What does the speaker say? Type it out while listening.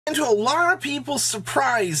And to a lot of people's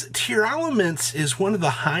surprise, Tier Elements is one of the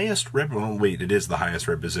highest well, wait, it is the highest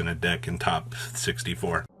represented deck in top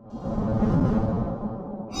 64.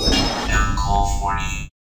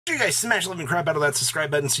 You guys smash the living crap out of that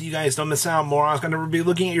subscribe button so you guys don't miss out. More. I was going to be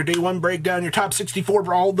looking at your day one breakdown, your top 64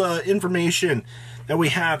 for all the information that we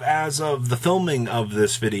have as of the filming of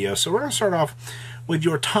this video. So we're going to start off with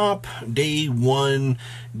your top day one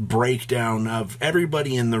breakdown of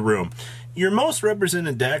everybody in the room. Your most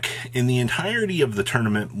represented deck in the entirety of the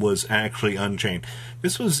tournament was actually Unchained.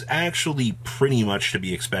 This was actually pretty much to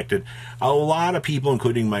be expected. A lot of people,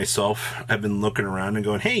 including myself, have been looking around and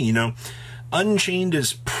going, hey, you know, Unchained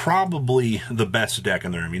is probably the best deck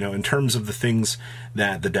in the room. You know, in terms of the things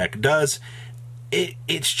that the deck does,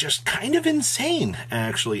 it's just kind of insane,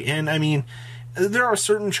 actually. And I mean, there are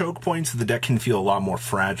certain choke points that the deck can feel a lot more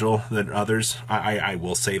fragile than others. I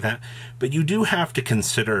will say that. But you do have to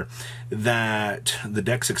consider that the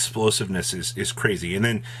deck's explosiveness is crazy. And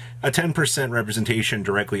then a 10% representation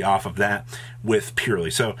directly off of that with Purely.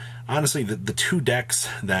 So honestly, the two decks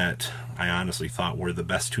that I honestly thought were the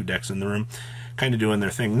best two decks in the room kind of doing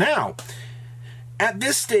their thing. Now, at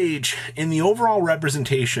this stage, in the overall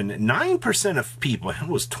representation, 9% of people, it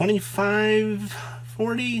was 25...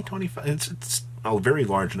 40, 25, it's a very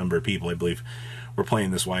large number of people, I believe, were playing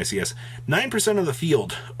this YCS. 9% of the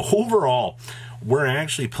field, overall, were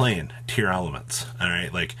actually playing Tier Elements,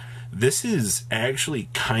 alright? Like, this is actually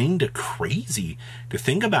kind of crazy to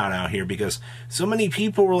think about out here, because so many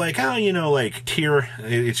people were like, oh, you know, like, Tier,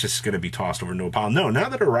 it's just going to be tossed over into a pile. No, now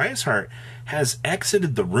that Arise Heart has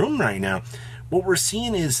exited the room right now, what we're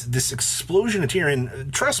seeing is this explosion of Tier,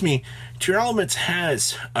 and trust me, Tier Elements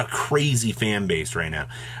has a crazy fan base right now.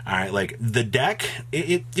 All right, like the deck,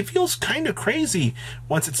 it feels kind of crazy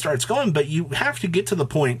once it starts going, but you have to get to the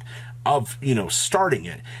point of, you know, starting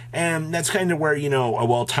it. And that's kind of where, you know, a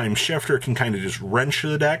well-timed shifter can kind of just wrench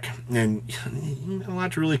the deck, and a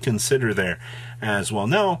lot to really consider there as well.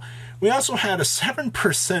 Now, we also had a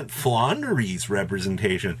 7% Flaunderies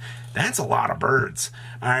representation. That's a lot of birds.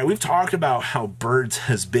 All right, we've talked about how birds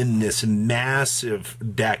has been this massive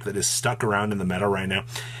deck that is stuck around in the meta right now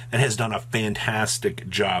and has done a fantastic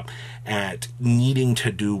job at needing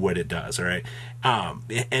to do what it does, all right?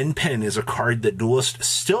 N-Pen is a card that duelists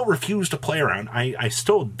still refuse to play around. I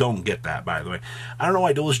still don't get that, by the way. I don't know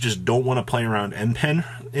why duelists just don't want to play around N-Pen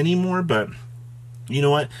anymore, but you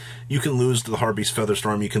know what? You can lose to the Harpy's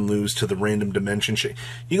Featherstorm. You can lose to the Random Dimension shit.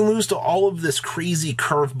 You can lose to all of this crazy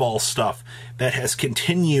curveball stuff that has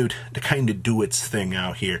continued to kind of do its thing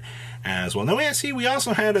out here as well. Now, we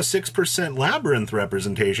also had a 6% Labyrinth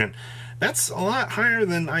representation. That's a lot higher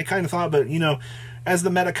than I kind of thought, but, you know, as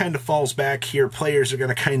the meta kind of falls back here, players are going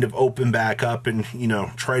to kind of open back up and, you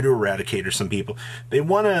know, try to eradicate some people. They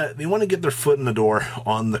want to get their foot in the door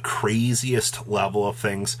on the craziest level of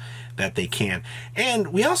things that they can.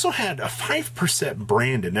 And we also had a 5%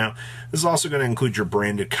 branded. Now, this is also going to include your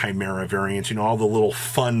branded Chimera variants, you know, all the little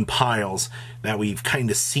fun piles that we've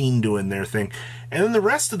kind of seen doing their thing. And then the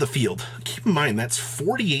rest of the field, keep in mind, that's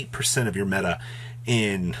 48% of your meta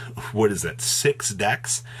in, what is that, 6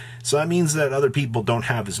 decks? So that means that other people don't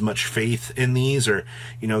have as much faith in these, or,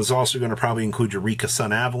 you know, there's also going to probably include your Rika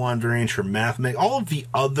Sun Avalon variant, your Mathmatics, all of the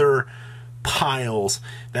other piles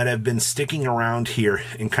that have been sticking around here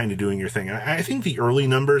and kind of doing your thing. I think the early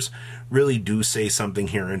numbers really do say something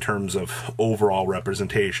here in terms of overall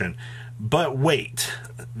representation. But wait,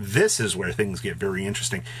 this is where things get very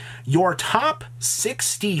interesting. Your top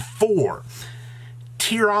 64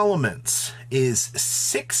 Tier Elements is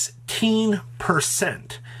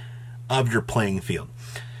 16% of your playing field.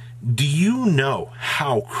 Do you know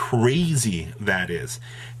how crazy that is?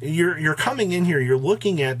 You're coming in here, you're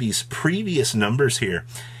looking at these previous numbers here,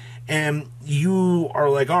 and you are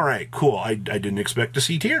like, all right, cool, I didn't expect to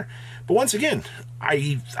see Tier. But once again,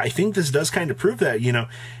 I think this does kind of prove that, you know,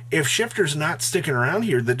 if Shifter's not sticking around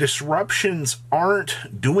here, the disruptions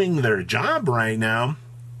aren't doing their job right now,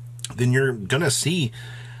 then you're going to see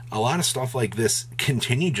a lot of stuff like this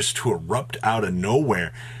continue just to erupt out of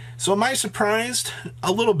nowhere. So am I surprised?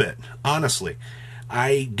 A little bit, honestly.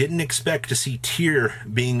 I didn't expect to see Tier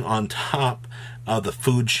being on top of the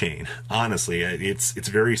food chain. Honestly, it's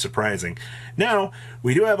very surprising. Now,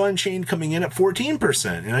 we do have Unchained coming in at 14%,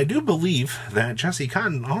 and I do believe that Jesse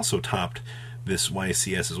Cotton also topped this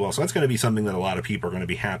YCS as well. So that's going to be something that a lot of people are going to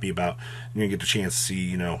be happy about. You're going to get the chance to see,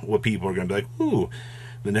 you know, what people are going to be like, ooh,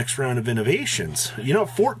 the next round of innovations. You know,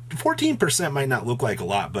 14% might not look like a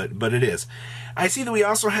lot, but it is. I see that we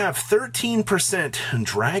also have 13%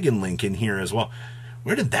 Dragon Link in here as well.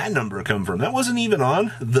 Where did that number come from? That wasn't even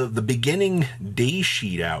on the beginning day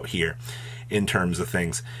sheet out here. in terms of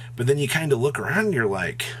things. But then you kind of look around and you're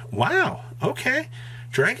like, wow, okay.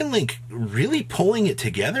 Dragon Link really pulling it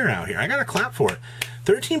together out here. I got to clap for it.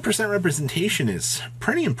 13% representation is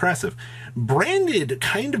pretty impressive. Branded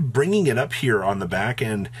kind of bringing it up here on the back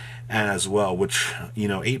end as well, which, you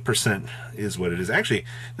know, 8% is what it is. Actually,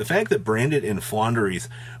 the fact that Branded and Flanders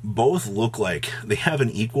both look like they have an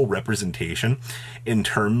equal representation in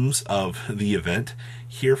terms of the event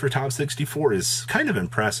here for Top 64 is kind of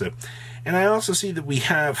impressive. And I also see that we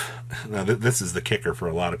have, now this is the kicker for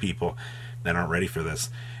a lot of people that aren't ready for this.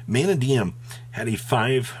 Manadium had a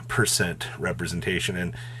 5% representation,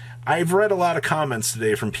 and I've read a lot of comments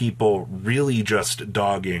today from people really just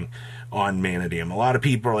dogging on Manadium. A lot of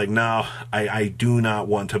people are like, no, I do not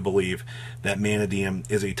want to believe that Manadium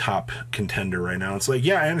is a top contender right now. It's like,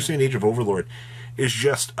 yeah, I understand Age of Overlord is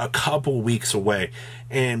just a couple weeks away,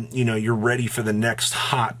 and, you know, you're ready for the next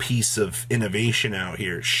hot piece of innovation out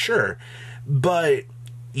here. Sure, but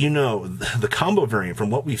you know, the combo variant from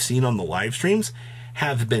what we've seen on the live streams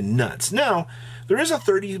have been nuts. Now, there is a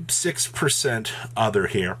 36% other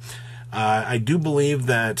here. I do believe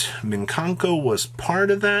that Minkanko was part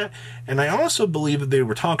of that, and I also believe that they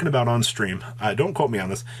were talking about on stream. Don't quote me on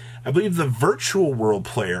this. I believe the virtual world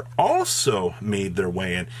player also made their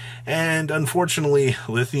way in, and unfortunately,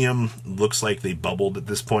 Lithium looks like they bubbled at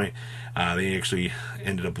this point. They actually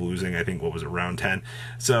ended up losing, I think, what was it, round 10.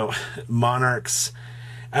 So, Monarchs,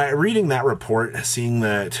 reading that report, seeing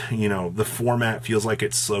that, you know, the format feels like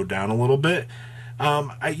it's slowed down a little bit,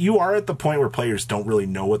 you are at the point where players don't really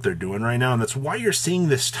know what they're doing right now, and that's why you're seeing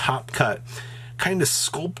this top cut kind of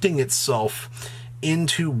sculpting itself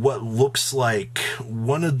into what looks like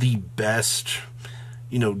one of the best,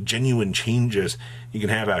 you know, genuine changes you can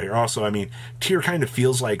have out here. Also, I mean, tier kind of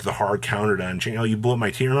feels like the hard counter to oh, you blew up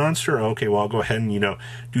my tier monster? Okay, well, I'll go ahead and, you know,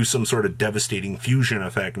 do some sort of devastating fusion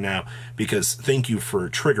effect now, because thank you for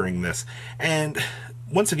triggering this. And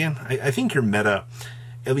once again, I think your meta,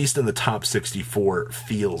 at least in the top 64,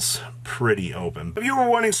 feels pretty open. If you were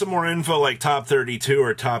wanting some more info like top 32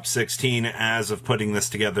 or top 16 as of putting this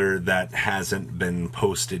together, that hasn't been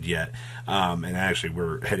posted yet. And actually,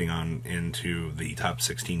 we're heading on into the top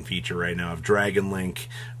 16 feature right now of Dragon Link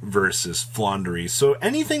versus Flanders. So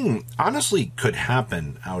anything, honestly, could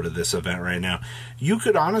happen out of this event right now. You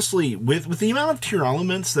could honestly, with the amount of tier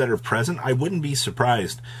elements that are present, I wouldn't be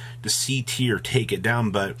surprised to see tier take it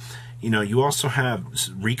down, but you know, you also have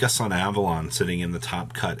Rika Sun Avalon sitting in the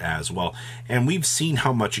top cut as well. And we've seen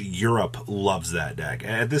how much Europe loves that deck.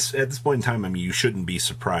 At this point in time, I mean, you shouldn't be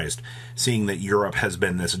surprised seeing that Europe has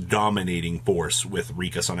been this dominating force with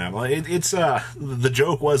Rika Sun Avalon. The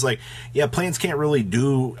joke was like, yeah, plants can't really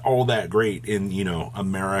do all that great in, you know,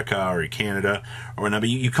 America or Canada or whatnot, but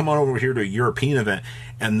you come on over here to a European event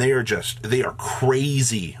and they are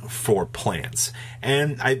crazy for plants.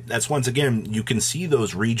 And that's once again, you can see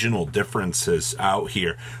those regional differences out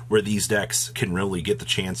here where these decks can really get the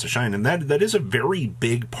chance to shine. And that is a very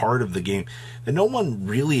big part of the game that no one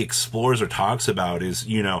really explores or talks about is,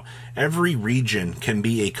 you know, every region can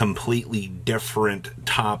be a completely different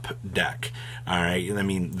top deck. All right. I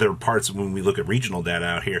mean, there are parts when we look at regional data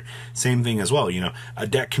out here, same thing as well. You know, a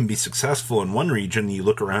deck can be successful in one region. You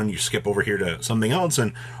look around, you skip over here to something else,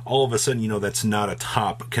 and all of a sudden, you know, that's not a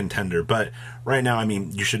top contender. But right now, I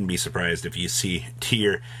mean, you shouldn't be surprised if you see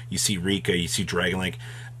tier, you see Rika, you see Dragon Link.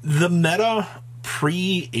 The meta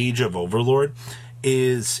pre-Age of Overlord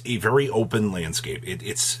is a very open landscape.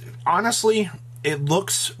 It's honestly, it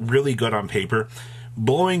looks really good on paper.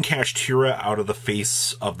 Blowing Kashtira out of the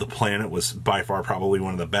face of the planet was by far probably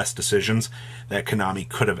one of the best decisions that Konami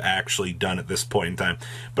could have actually done at this point in time.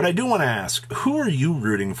 But I do want to ask, who are you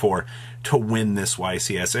rooting for to win this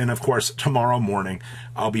YCS? And of course, tomorrow morning,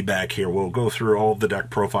 I'll be back here. We'll go through all of the deck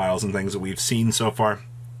profiles and things that we've seen so far.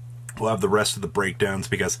 We'll have the rest of the breakdowns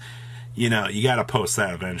because, you know, you got to post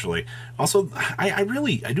that eventually. Also, I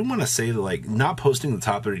do want to say that, like, not posting the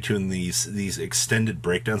top 32 in these extended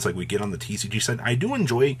breakdowns like we get on the TCG side, I do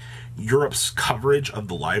enjoy Europe's coverage of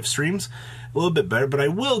the live streams a little bit better, but I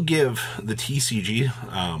will give the TCG,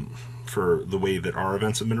 for the way that our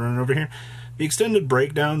events have been running over here, the extended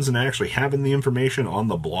breakdowns and actually having the information on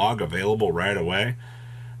the blog available right away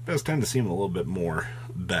does tend to seem a little bit more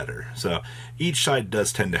better. So each side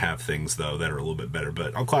does tend to have things, though, that are a little bit better,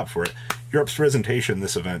 but I'll clap for it. Europe's presentation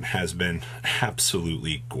this event has been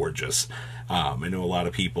absolutely gorgeous. I know a lot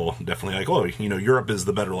of people definitely like, oh, you know, Europe is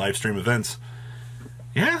the better live stream events.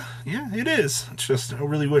 Yeah, it is. It's just, I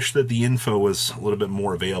really wish that the info was a little bit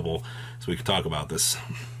more available so we could talk about this.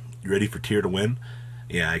 You ready for tier to win?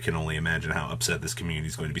 Yeah, I can only imagine how upset this community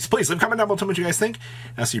is going to be. So please leave a comment down below, tell me what you guys think.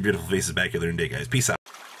 I'll see your beautiful faces back here later in the day, guys. Peace out.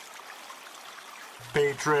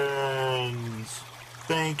 patrons.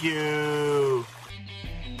 Thank you.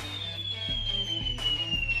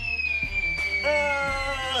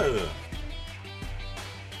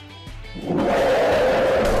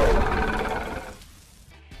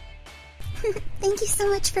 Thank you so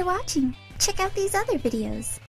much for watching. Check out these other videos.